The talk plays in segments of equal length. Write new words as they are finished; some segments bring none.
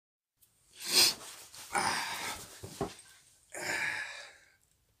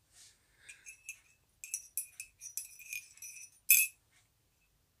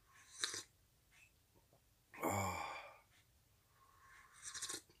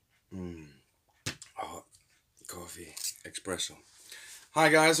Mm. Hot coffee espresso. Hi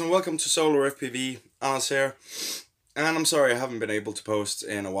guys, and welcome to Solar FPV. Anas here, and I'm sorry I haven't been able to post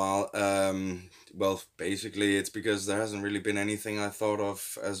in a while. Well, basically it's because there hasn't really been anything I thought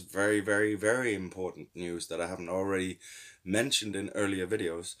of as very, very, very important news that I haven't already mentioned in earlier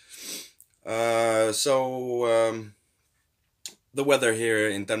videos. The weather here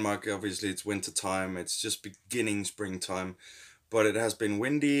in Denmark, obviously it's winter time. It's just beginning springtime. But it has been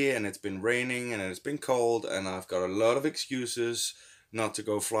windy and it's been raining and it's been cold, and I've got a lot of excuses not to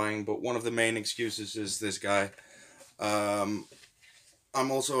go flying. But one of the main excuses is this guy. Um,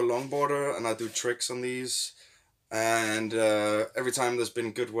 I'm also a longboarder and I do tricks on these. And every time there's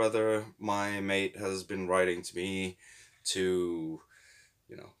been good weather, my mate has been writing to me to,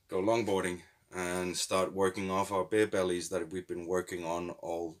 go longboarding and start working off our beer bellies that we've been working on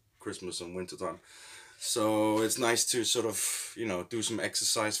all Christmas and winter time. So it's nice to sort of, do some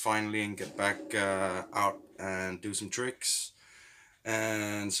exercise finally and get back out and do some tricks.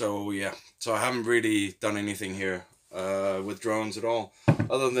 And so, yeah, so I haven't really done anything here with drones at all,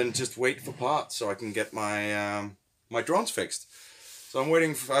 other than just wait for parts so I can get my drones fixed. So I've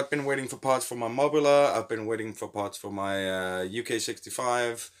been waiting for parts for my Mobula, I've been waiting for parts for my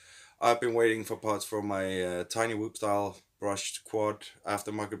UK65, I've been waiting for parts for my Tiny Whoop style brushed quad,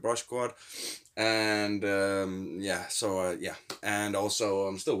 aftermarket brush quad, and yeah, and also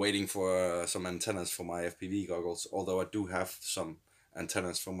I'm still waiting for some antennas for my FPV goggles, although I do have some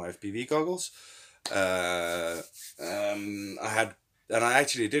antennas for my FPV goggles. uh, I had, and I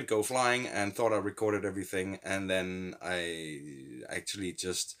actually did go flying and thought I recorded everything, and then I actually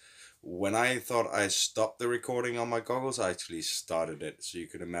just, when I thought I stopped the recording on my goggles, I actually started it. So you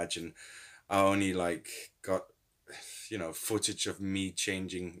can imagine I only like got, footage of me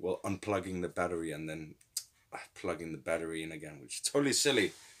changing, well, unplugging the battery and then plugging the battery in again, which is totally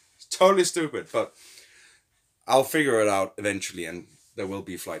silly. It's totally stupid, but I'll figure it out eventually, and there will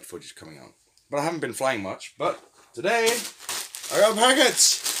be flight footage coming out. But I haven't been flying much. But today I got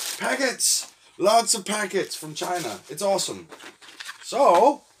packets, lots of packets from China. It's awesome.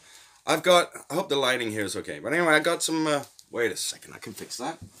 So I've got, I hope the lighting here is okay. But anyway, I got some, wait a second, I can fix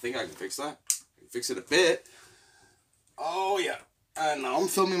that. I think I can fix that. I can fix it a bit. Oh yeah, and now I'm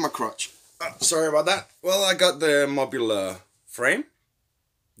filming my crotch. Sorry about that. Well, I got the Mobula frame,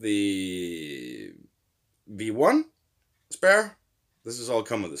 the V1 spare. This is all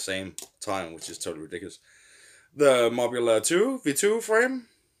come at the same time, which is totally ridiculous. The Mobula 2 V2 frame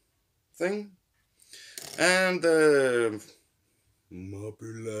thing, and the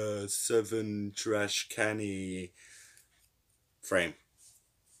Mobula 7 trash canny frame,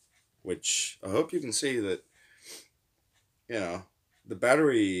 which I hope you can see that, the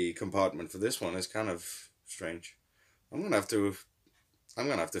battery compartment for this one is kind of strange. I'm gonna have to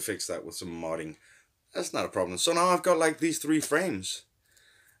fix that with some modding. That's not a problem. So now I've got like these three frames,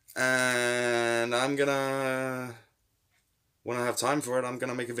 and I'm gonna, when I have time for it, I'm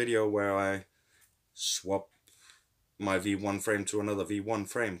gonna make a video where I swap my V1 frame to another V1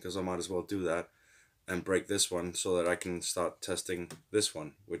 frame, because I might as well do that and break this one so that I can start testing this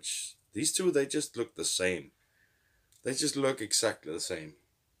one, which these two, they just look the same. They just look exactly the same.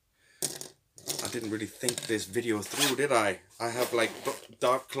 I didn't really think this video through, did I? I have like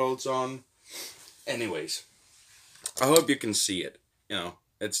dark clothes on. Anyways, I hope you can see it.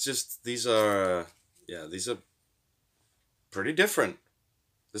 It's just, these are pretty different.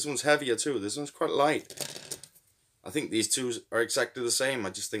 This one's heavier too. This one's quite light. I think these two are exactly the same. I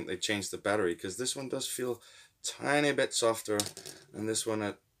just think they changed the battery, because this one does feel tiny bit softer, and this one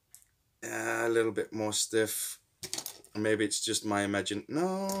a little bit more stiff. Maybe it's just my imagine.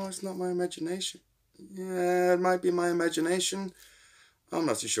 No, it's not my imagination. Yeah, it might be my imagination. I'm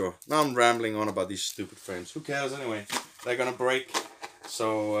not too sure. Now I'm rambling on about these stupid frames. Who cares anyway? They're gonna break.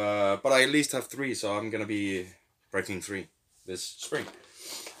 So, but I at least have three, so I'm gonna be breaking three this spring.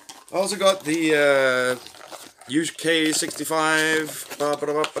 I also got the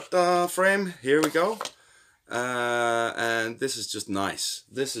UK65 frame. Here we go. And this is just nice.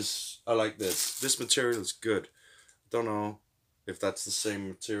 I like this. This material is good. Don't know if that's the same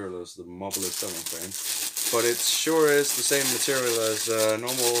material as the Mobula 7 frame, but it sure is the same material as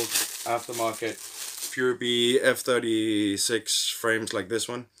normal aftermarket Pure B F36 frames like this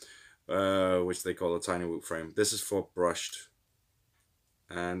one, which they call a Tiny Whoop frame. This is for brushed,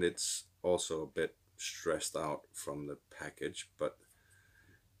 and it's also a bit stressed out from the package, but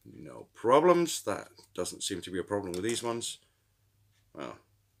no problems. That doesn't seem to be a problem with these ones. Well,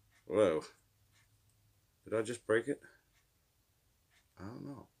 whoa. Did I just break it? I don't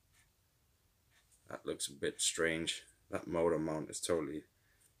know. That looks a bit strange. That motor mount is totally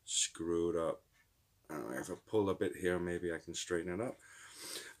screwed up. If I pull a bit here, maybe I can straighten it up.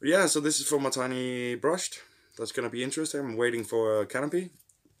 But yeah, so this is for my tiny brush. That's gonna be interesting. I'm waiting for a canopy.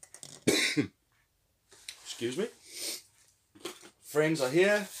 Excuse me. Frames are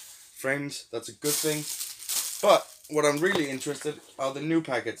here. Frames, that's a good thing. But what I'm really interested are the new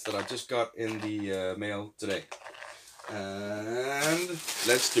packets that I just got in the mail today. And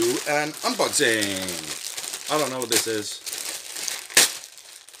let's do an unboxing. I don't know what this is.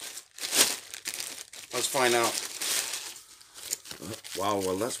 Let's find out. Wow,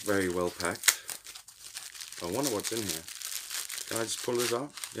 well that's very well packed. I wonder what's in here. Can I just pull this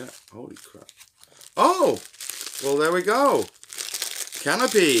out? Yeah, holy crap. Oh! Well, there we go.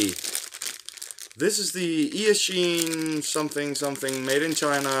 Canopy. This is the Eachine something something made in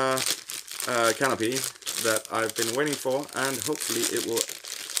China canopy that I've been waiting for, and hopefully it will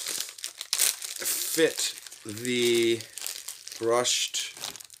fit the brushed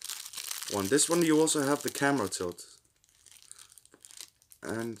one. This one you also have the camera tilt,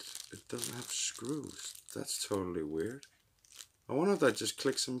 and it doesn't have screws. That's totally weird. I wonder if that just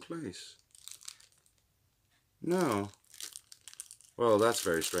clicks in place. No. Well, that's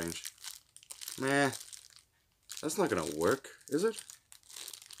very strange. Meh. That's not gonna work, is it?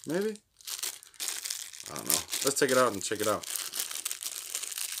 Maybe? I don't know. Let's take it out and check it out.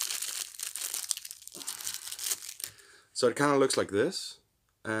 So it kind of looks like this,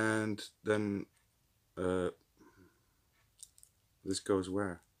 and then this goes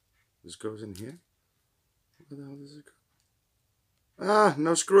where? This goes in here? Where the hell does it go? Ah,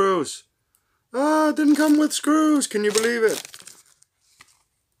 no screws! Ah, it didn't come with screws! Can you believe it?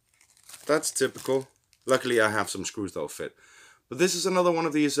 That's typical. Luckily I have some screws that'll fit. But this is another one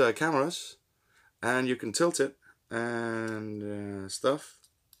of these cameras, and you can tilt it and stuff.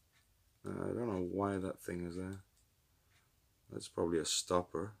 I don't know why that thing is there. That's probably a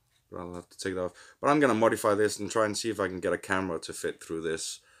stopper, but I'll have to take that off. But I'm gonna modify this and try and see if I can get a camera to fit through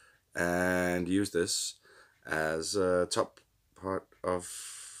this and use this as a top part of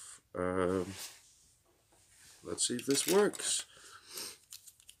let's see if this works.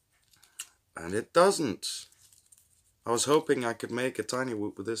 And it doesn't. I was hoping I could make a tiny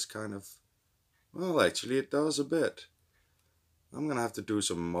whoop with this kind of... Well, actually it does a bit. I'm gonna have to do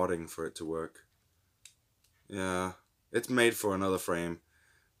some modding for it to work. Yeah, it's made for another frame.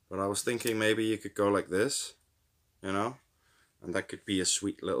 But I was thinking maybe you could go like this, you know? And that could be a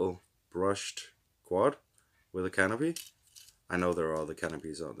sweet little brushed quad with a canopy. I know there are other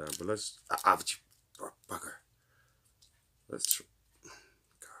canopies out there, but let's... bugger. Let's...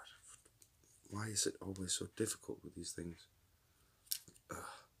 Why is it always so difficult with these things?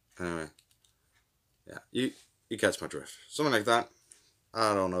 Anyway, yeah, you catch my drift. Something like that.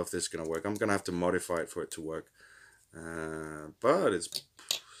 I don't know if this is gonna work. I'm gonna have to modify it for it to work. But it's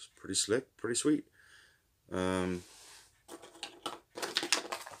pretty slick, pretty sweet.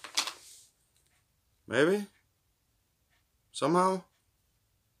 Maybe? Somehow?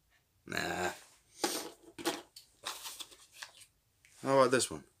 Nah. How about this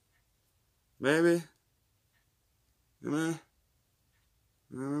one? Maybe? Remember?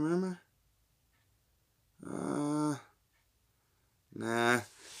 Nah.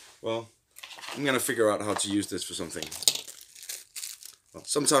 Well, I'm gonna figure out how to use this for something. Well,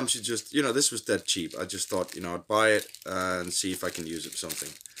 sometimes you just, you know, this was dead cheap. I just thought, you know, I'd buy it and see if I can use it for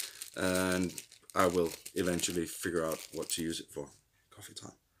something. And I will eventually figure out what to use it for. Coffee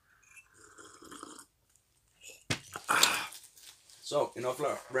time. So, enough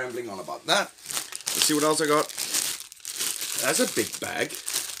rambling on about that. Let's see what else I got. That's a big bag.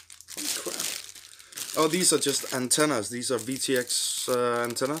 Holy crap. Oh, these are just antennas. These are VTX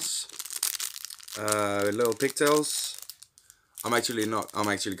antennas. Little pigtails. I'm actually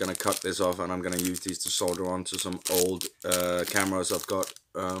gonna cut this off, and I'm gonna use these to solder onto some old cameras I've got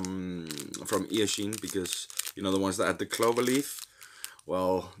from Eachine, because you know the ones that had the clover leaf.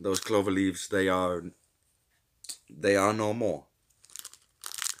 Well, those clover leaves, they are no more.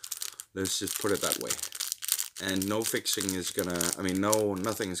 Let's just put it that way. And no fixing is gonna,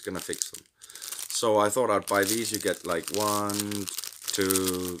 nothing is gonna fix them. So I thought I'd buy these. You get like 1,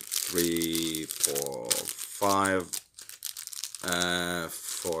 2, 3, 4, 5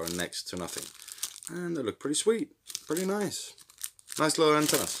 for next to nothing. And they look pretty sweet, pretty nice. Nice little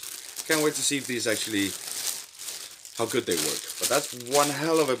antennas. Can't wait to see if these actually, how good they work. But that's one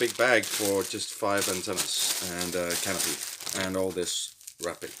hell of a big bag for just 5 antennas and canopy and all this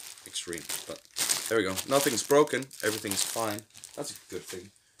wrapping. Extreme, but there we go. Nothing's broken, everything's fine. That's a good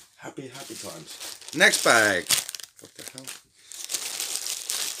thing. Happy times. Next bag. What the hell?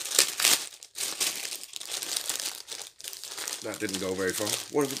 That didn't go very far.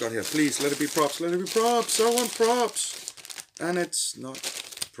 What have we got here? Please, let it be props. Let it be props. I want props. And it's not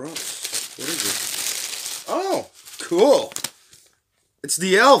props. What is it? Oh, cool. It's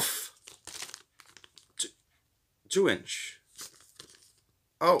the Elf. 2-inch.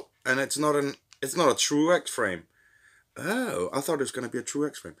 Oh, and it's not a true X frame. Oh, I thought it was going to be a true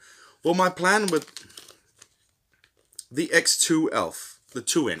X frame. Well, my plan with the X2 Elf, the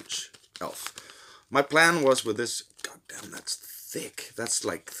 2-inch Elf, my plan was with this. God damn, that's thick. That's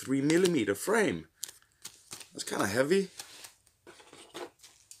like 3mm frame. That's kind of heavy.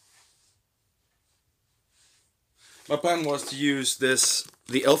 My plan was to use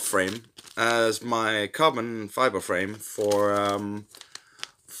the Elf frame, as my carbon fiber frame for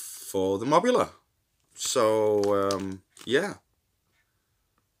the Mobula. So yeah,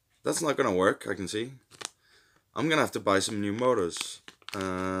 that's not gonna work. I can see. I'm gonna have to buy some new motors,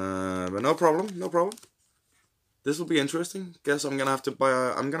 but no problem, no problem. This will be interesting. Guess I'm gonna have to buy.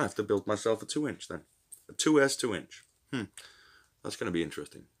 I'm gonna have to build myself a 2-inch then, a 2S 2-inch. That's gonna be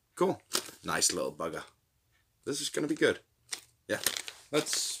interesting. Cool, nice little bugger. This is gonna be good. Yeah,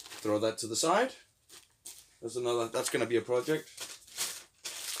 let's throw that to the side. There's another. That's gonna be a project.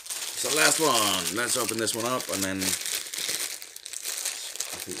 So last one. Let's open this one up and then I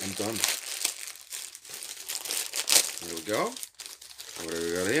think I'm done. There we go. What do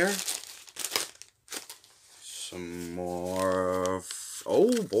we got here? Some more.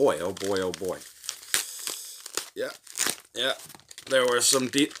 Oh boy! Oh boy! Oh boy! Yeah, yeah. There were some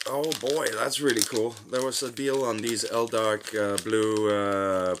oh boy, that's really cool. There was a deal on these L-Dark blue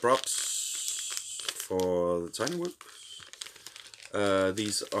props for the Tiny Whoops.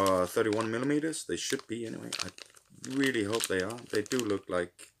 These are 31mm. They should be anyway. I really hope they are. They do look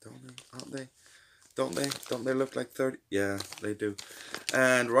like, don't they? Aren't they? Don't they? Don't they look like 30? Yeah, they do.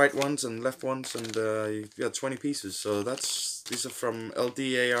 And right ones and left ones, and you've got 20 pieces. So these are from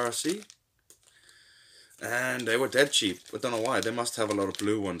LDARC. And they were dead cheap. I don't know why. They must have a lot of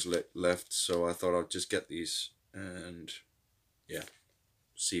blue ones left. So I thought I'd just get these and yeah,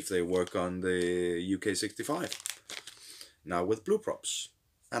 see if they work on the UK 65. Now with blue props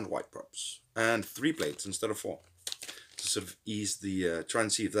and white props and 3 blades instead of 4, to sort of ease the try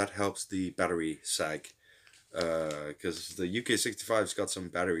and see if that helps the battery sag, because the UK 65's got some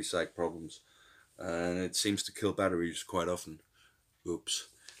battery sag problems and it seems to kill batteries quite often. Oops.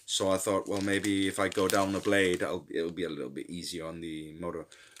 So I thought, well, maybe if I go down the blade, it'll be a little bit easier on the motor.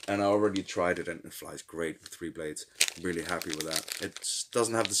 And I already tried it and it flies great with 3 blades. I'm really happy with that. It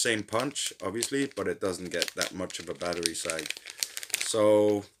doesn't have the same punch, obviously, but it doesn't get that much of a battery sag.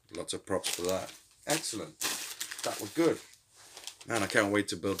 So, lots of props for that. Excellent. That was good. Man, I can't wait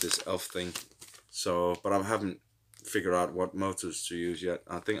to build this Elf thing. So, but I haven't figured out what motors to use yet.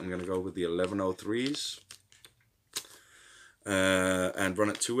 I think I'm going to go with the 1103s. And run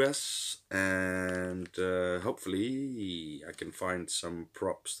at 2S, and hopefully I can find some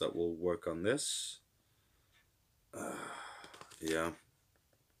props that will work on this. Yeah,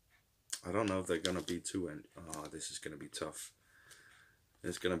 I don't know if they're gonna be 2-inch. Oh, this is gonna be tough.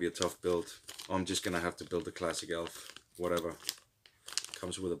 It's gonna be a tough build. I'm just gonna have to build a classic Elf, whatever.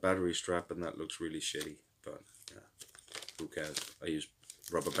 Comes with a battery strap and that looks really shitty, but yeah, who cares? I use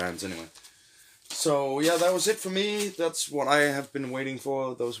rubber bands anyway. So yeah, that was it for me. That's what I have been waiting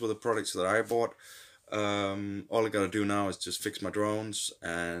for. Those were the products that I bought. All I gotta do now is just fix my drones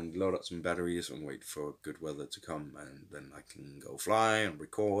and load up some batteries and wait for good weather to come, and then I can go fly and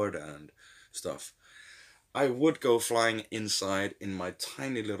record and stuff. I would go flying inside in my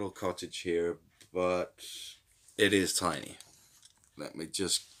tiny little cottage here, but it is tiny. Let me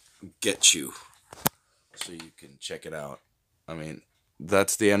just get you so you can check it out. I mean,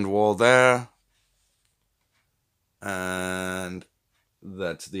 that's the end wall there. And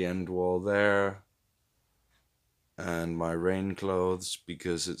that's the end wall there, and my rain clothes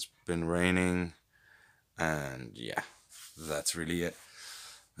because it's been raining, and yeah, that's really it.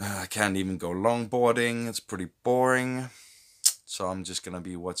 I can't even go longboarding, it's pretty boring, so I'm just gonna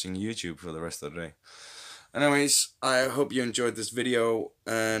be watching YouTube for the rest of the day. Anyways, I hope you enjoyed this video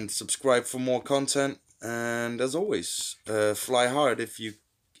and subscribe for more content, and as always, fly hard if you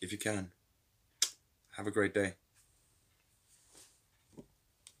can. Have a great day.